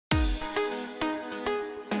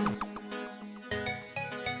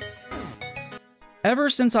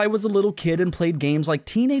Ever since I was a little kid and played games like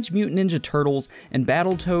Teenage Mutant Ninja Turtles and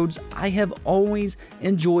Battletoads, I have always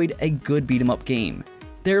enjoyed a good beat 'em up game.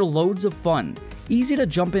 They're loads of fun, easy to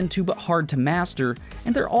jump into but hard to master,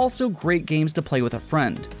 and they're also great games to play with a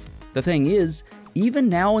friend. The thing is, even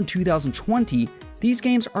now in 2020, these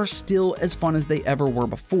games are still as fun as they ever were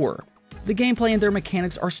before. The gameplay and their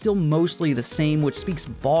mechanics are still mostly the same, which speaks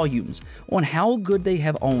volumes on how good they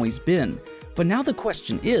have always been. But now the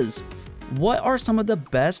question is, what are some of the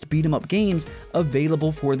best beat 'em up games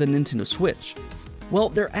available for the Nintendo Switch? Well,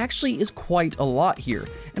 there actually is quite a lot here,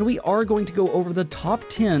 and we are going to go over the top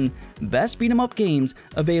 10 best beat 'em up games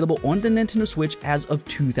available on the Nintendo Switch as of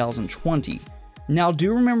 2020. Now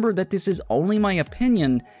do remember that this is only my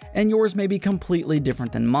opinion, and yours may be completely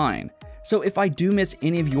different than mine. So if I do miss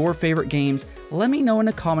any of your favorite games, let me know in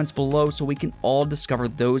the comments below so we can all discover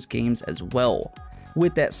those games as well.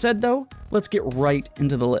 With that said though, let's get right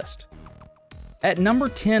into the list. At number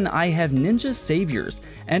 10, I have Ninja Saviors,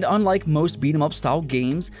 and unlike most beat 'em up style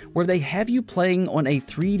games where they have you playing on a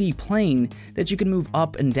 3D plane that you can move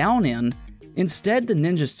up and down in, instead the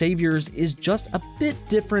Ninja Saviors is just a bit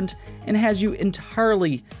different and has you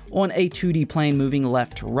entirely on a 2D plane moving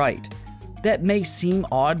left to right. That may seem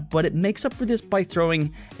odd, but it makes up for this by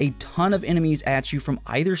throwing a ton of enemies at you from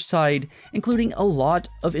either side, including a lot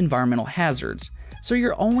of environmental hazards, so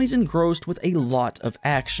you're always engrossed with a lot of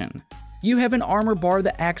action. You have an armor bar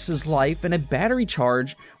that acts as life and a battery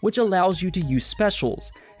charge which allows you to use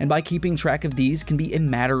specials, and by keeping track of these can be a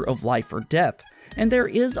matter of life or death. And there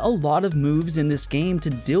is a lot of moves in this game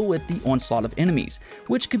to deal with the onslaught of enemies,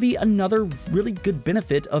 which could be another really good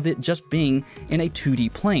benefit of it just being in a 2D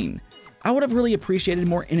plane. I would have really appreciated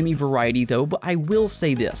more enemy variety though, but I will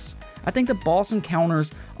say this. I think the boss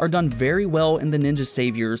encounters are done very well in the Ninja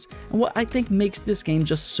Saviors, and what I think makes this game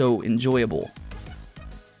just so enjoyable.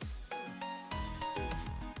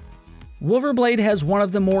 Wolverblade has one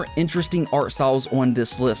of the more interesting art styles on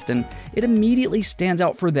this list, and it immediately stands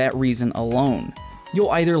out for that reason alone.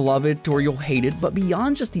 You'll either love it or you'll hate it, but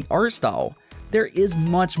beyond just the art style, there is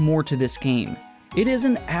much more to this game. It is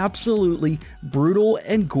an absolutely brutal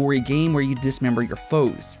and gory game where you dismember your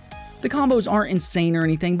foes. The combos aren't insane or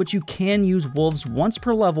anything, but you can use wolves once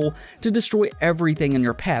per level to destroy everything in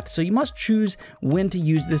your path, so you must choose when to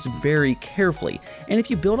use this very carefully. And if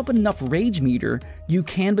you build up enough rage meter, you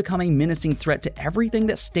can become a menacing threat to everything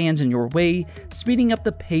that stands in your way, speeding up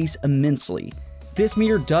the pace immensely. This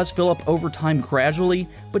meter does fill up over time gradually,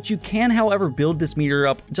 but you can however build this meter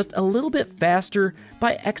up just a little bit faster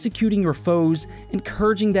by executing your foes,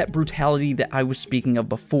 encouraging that brutality that I was speaking of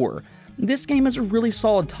before. This game is a really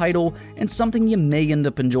solid title and something you may end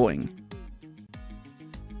up enjoying.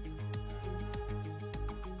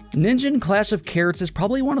 Ninja Clash of Carrots is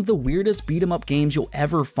probably one of the weirdest beat 'em up games you'll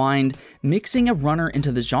ever find, mixing a runner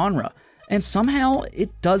into the genre, and somehow it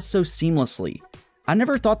does so seamlessly. I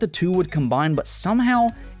never thought the two would combine, but somehow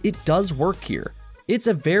it does work here. It's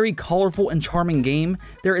a very colorful and charming game,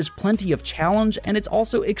 there is plenty of challenge, and it's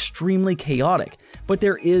also extremely chaotic, but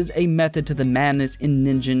there is a method to the madness in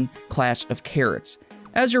Ninja Clash of Carrots.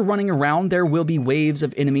 As you're running around, there will be waves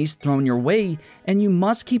of enemies thrown your way, and you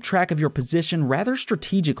must keep track of your position rather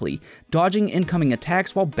strategically, dodging incoming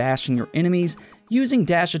attacks while bashing your enemies, using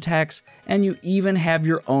dash attacks, and you even have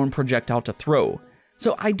your own projectile to throw.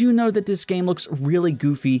 So I do know that this game looks really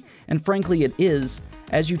goofy, and frankly it is,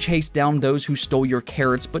 as you chase down those who stole your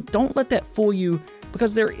carrots, but don't let that fool you,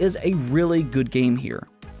 because there is a really good game here.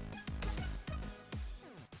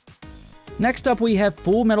 Next up we have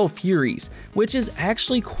Full Metal Furies, which is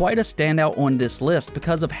actually quite a standout on this list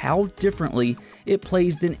because of how differently it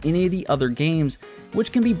plays than any of the other games,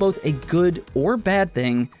 which can be both a good or bad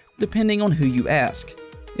thing depending on who you ask.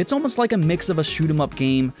 It's almost like a mix of a shoot 'em up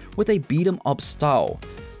game with a beat 'em up style.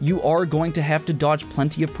 You are going to have to dodge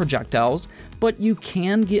plenty of projectiles, but you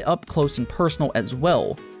can get up close and personal as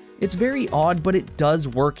well. It's very odd, but it does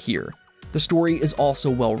work here. The story is also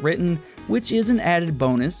well written, which is an added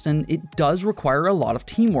bonus, and it does require a lot of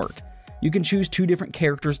teamwork. You can choose 2 different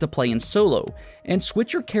characters to play in solo, and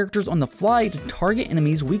switch your characters on the fly to target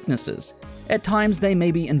enemies' weaknesses. At times they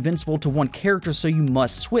may be invincible to one character, so you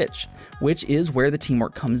must switch, which is where the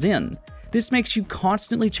teamwork comes in. This makes you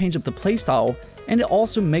constantly change up the playstyle, and it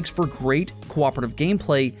also makes for great cooperative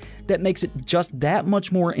gameplay that makes it just that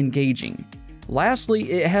much more engaging.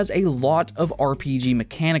 Lastly, it has a lot of RPG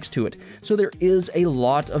mechanics to it, so there is a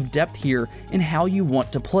lot of depth here in how you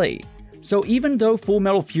want to play. So even though Full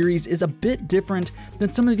Metal Furies is a bit different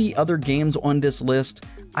than some of the other games on this list,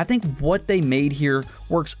 I think what they made here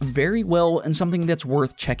works very well and something that's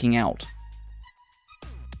worth checking out.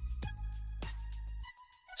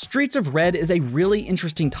 Streets of Red is a really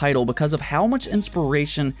interesting title because of how much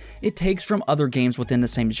inspiration it takes from other games within the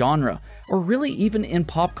same genre, or really even in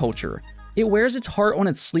pop culture. It wears its heart on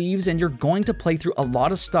its sleeves, and you're going to play through a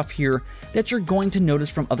lot of stuff here that you're going to notice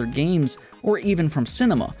from other games, or even from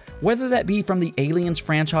cinema, whether that be from the Aliens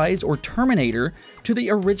franchise or Terminator to the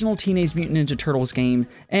original Teenage Mutant Ninja Turtles game,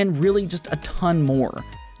 and really just a ton more.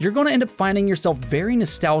 You're going to end up finding yourself very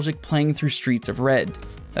nostalgic playing through Streets of Red.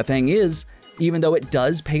 The thing is, even though it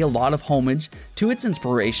does pay a lot of homage to its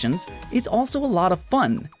inspirations, it's also a lot of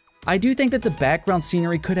fun. I do think that the background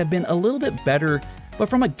scenery could have been a little bit better, but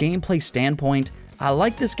from a gameplay standpoint, I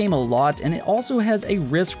like this game a lot, and it also has a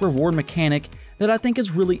risk-reward mechanic that I think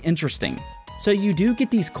is really interesting. So you do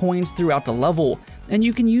get these coins throughout the level, and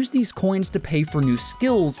you can use these coins to pay for new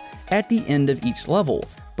skills at the end of each level.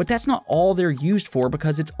 But that's not all they're used for,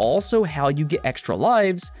 because it's also how you get extra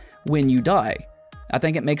lives when you die. I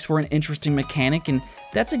think it makes for an interesting mechanic, and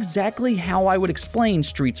that's exactly how I would explain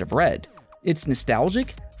Streets of Red. It's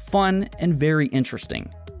nostalgic, fun, and very interesting.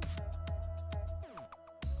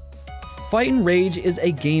 Fight and Rage is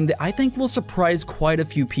a game that I think will surprise quite a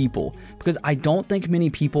few people, because I don't think many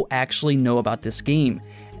people actually know about this game,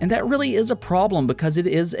 and that really is a problem because it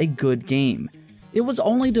is a good game. It was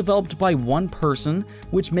only developed by one person,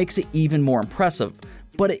 which makes it even more impressive,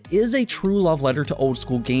 but it is a true love letter to old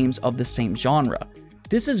school games of the same genre.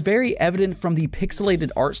 This is very evident from the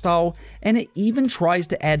pixelated art style, and it even tries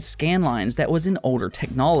to add scanlines that was in older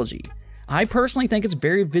technology. I personally think it's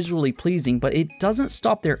very visually pleasing, but it doesn't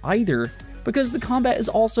stop there either, because the combat is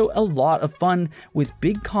also a lot of fun with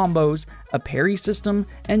big combos, a parry system,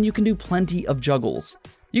 and you can do plenty of juggles.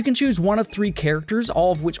 You can choose one of 3 characters,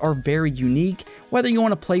 all of which are very unique. Whether you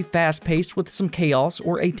want to play fast-paced with some chaos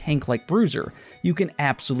or a tank like Bruiser, you can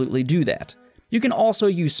absolutely do that. You can also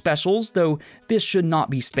use specials, though this should not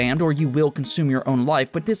be spammed or you will consume your own life,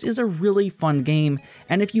 but this is a really fun game,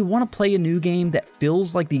 and if you want to play a new game that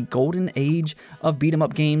feels like the golden age of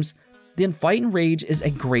beat-em-up games, then Fight and Rage is a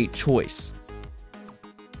great choice.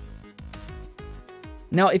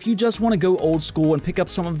 Now, if you just want to go old school and pick up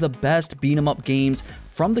some of the best beat-em-up games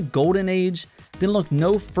from the golden age, then look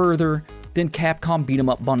no further than Capcom Beat 'em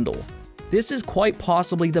Up Bundle. This is quite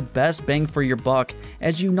possibly the best bang for your buck,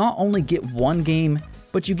 as you not only get one game,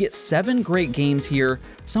 but you get 7 great games here,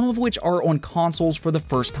 some of which are on consoles for the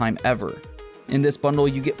first time ever. In this bundle,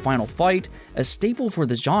 you get Final Fight, a staple for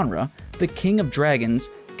the genre, The King of Dragons,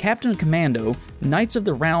 Captain Commando, Knights of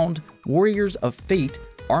the Round, Warriors of Fate,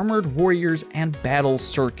 Armored Warriors, and Battle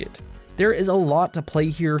Circuit. There is a lot to play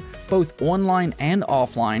here, both online and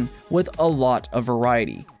offline, with a lot of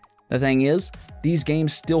variety. The thing is, these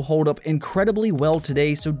games still hold up incredibly well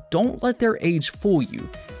today, so don't let their age fool you.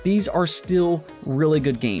 These are still really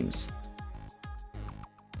good games.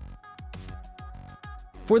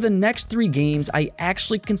 For the next 3 games, I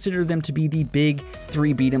actually consider them to be the big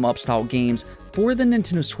 3 beat-em-up style games for the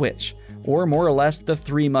Nintendo Switch, or more or less the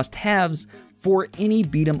 3 must-haves for any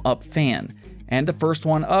beat-em-up fan, and the first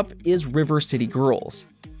one up is River City Girls.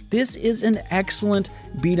 This is an excellent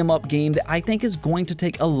beat-em-up game that I think is going to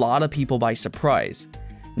take a lot of people by surprise.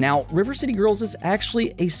 Now, River City Girls is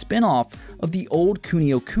actually a spin-off of the old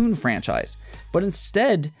Kunio-kun franchise, but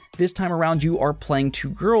instead, this time around you are playing 2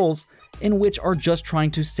 girls in which are just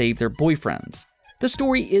trying to save their boyfriends. The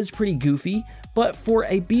story is pretty goofy, but for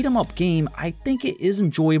a beat-em-up game, I think it is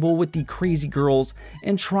enjoyable with the crazy girls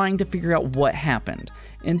and trying to figure out what happened.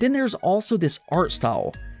 And then there's also this art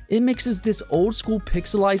style. It mixes this old school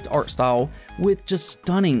pixelized art style with just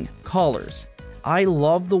stunning colors. I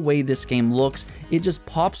love the way this game looks, it just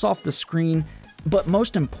pops off the screen, but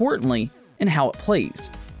most importantly, in how it plays.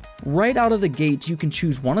 Right out of the gate, you can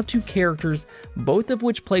choose one of 2 characters, both of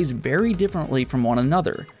which plays very differently from one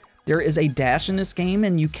another. There is a dash in this game,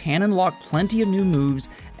 and you can unlock plenty of new moves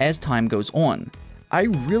as time goes on. I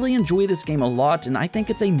really enjoy this game a lot, and I think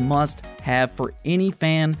it's a must-have for any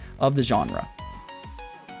fan of the genre.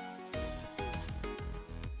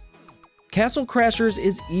 Castle Crashers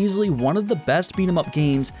is easily one of the best beat-em-up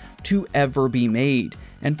games to ever be made,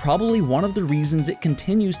 and probably one of the reasons it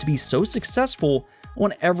continues to be so successful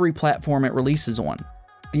on every platform it releases on.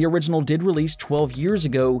 The original did release 12 years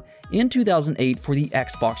ago in 2008 for the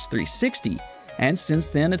Xbox 360, and since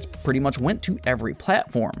then it's pretty much went to every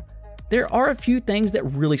platform. There are a few things that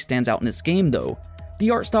really stands out in this game though.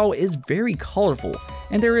 The art style is very colorful,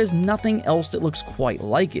 and there is nothing else that looks quite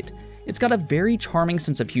like it. It's got a very charming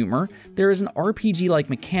sense of humor, there is an RPG-like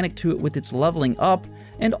mechanic to it with its leveling up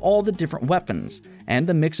and all the different weapons, and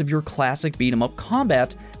the mix of your classic beat-em-up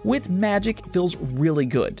combat with magic feels really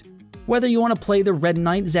good. Whether you want to play the Red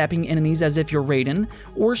Knight zapping enemies as if you're Raiden,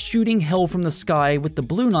 or shooting hell from the sky with the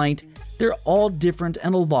Blue Knight, they're all different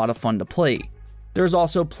and a lot of fun to play. There's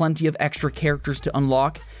also plenty of extra characters to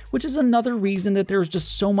unlock, which is another reason that there's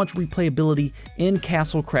just so much replayability in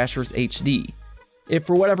Castle Crashers HD. If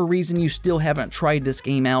for whatever reason you still haven't tried this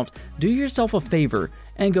game out, do yourself a favor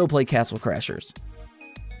and go play Castle Crashers.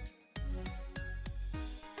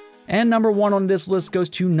 And number 1 on this list goes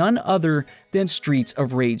to none other than Streets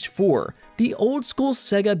of Rage 4, the old school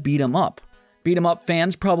Sega beat 'em up. Beat 'em up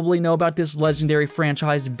fans probably know about this legendary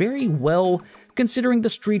franchise very well, considering the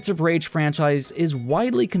Streets of Rage franchise is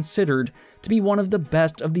widely considered to be one of the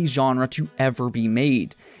best of the genre to ever be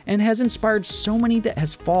made, and has inspired so many that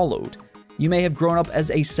has followed. You may have grown up as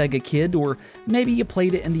a Sega kid, or maybe you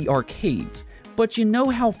played it in the arcades, but you know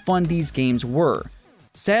how fun these games were.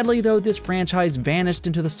 Sadly though, this franchise vanished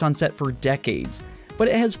into the sunset for decades, but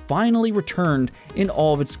it has finally returned in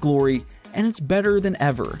all of its glory, and it's better than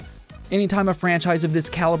ever. Anytime a franchise of this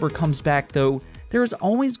caliber comes back though, there is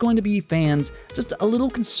always going to be fans just a little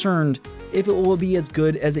concerned if it will be as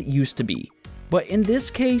good as it used to be. But in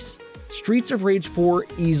this case, Streets of Rage 4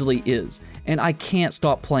 easily is, and I can't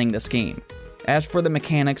stop playing this game. As for the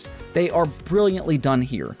mechanics, they are brilliantly done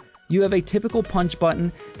here. You have a typical punch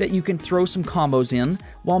button that you can throw some combos in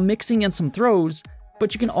while mixing in some throws,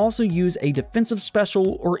 but you can also use a defensive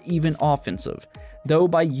special or even offensive. Though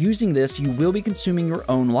by using this, you will be consuming your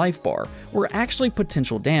own life bar, or actually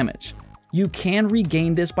potential damage. You can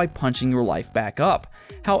regain this by punching your life back up.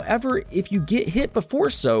 However, if you get hit before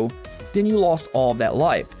so, then you lost all of that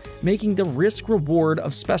life, making the risk-reward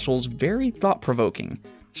of specials very thought-provoking.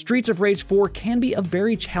 Streets of Rage 4 can be a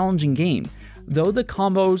very challenging game, though the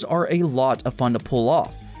combos are a lot of fun to pull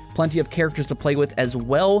off. Plenty of characters to play with as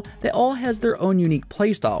well that all has their own unique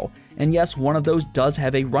playstyle, and yes, one of those does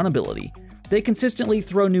have a run ability. They consistently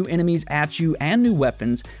throw new enemies at you and new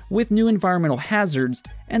weapons with new environmental hazards,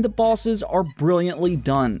 and the bosses are brilliantly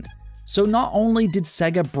done. So not only did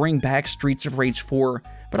Sega bring back Streets of Rage 4,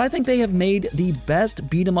 but I think they have made the best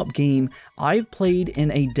beat 'em up game I've played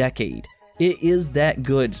in a decade. It is that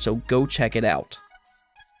good, so go check it out.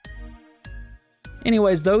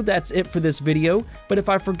 Anyways though, that's it for this video, but if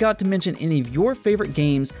I forgot to mention any of your favorite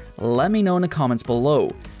games, let me know in the comments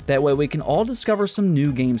below. That way we can all discover some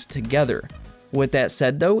new games together. With that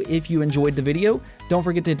said though, if you enjoyed the video, don't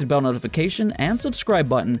forget to hit the bell notification and subscribe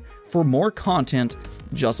button for more content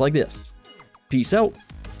just like this. Peace out.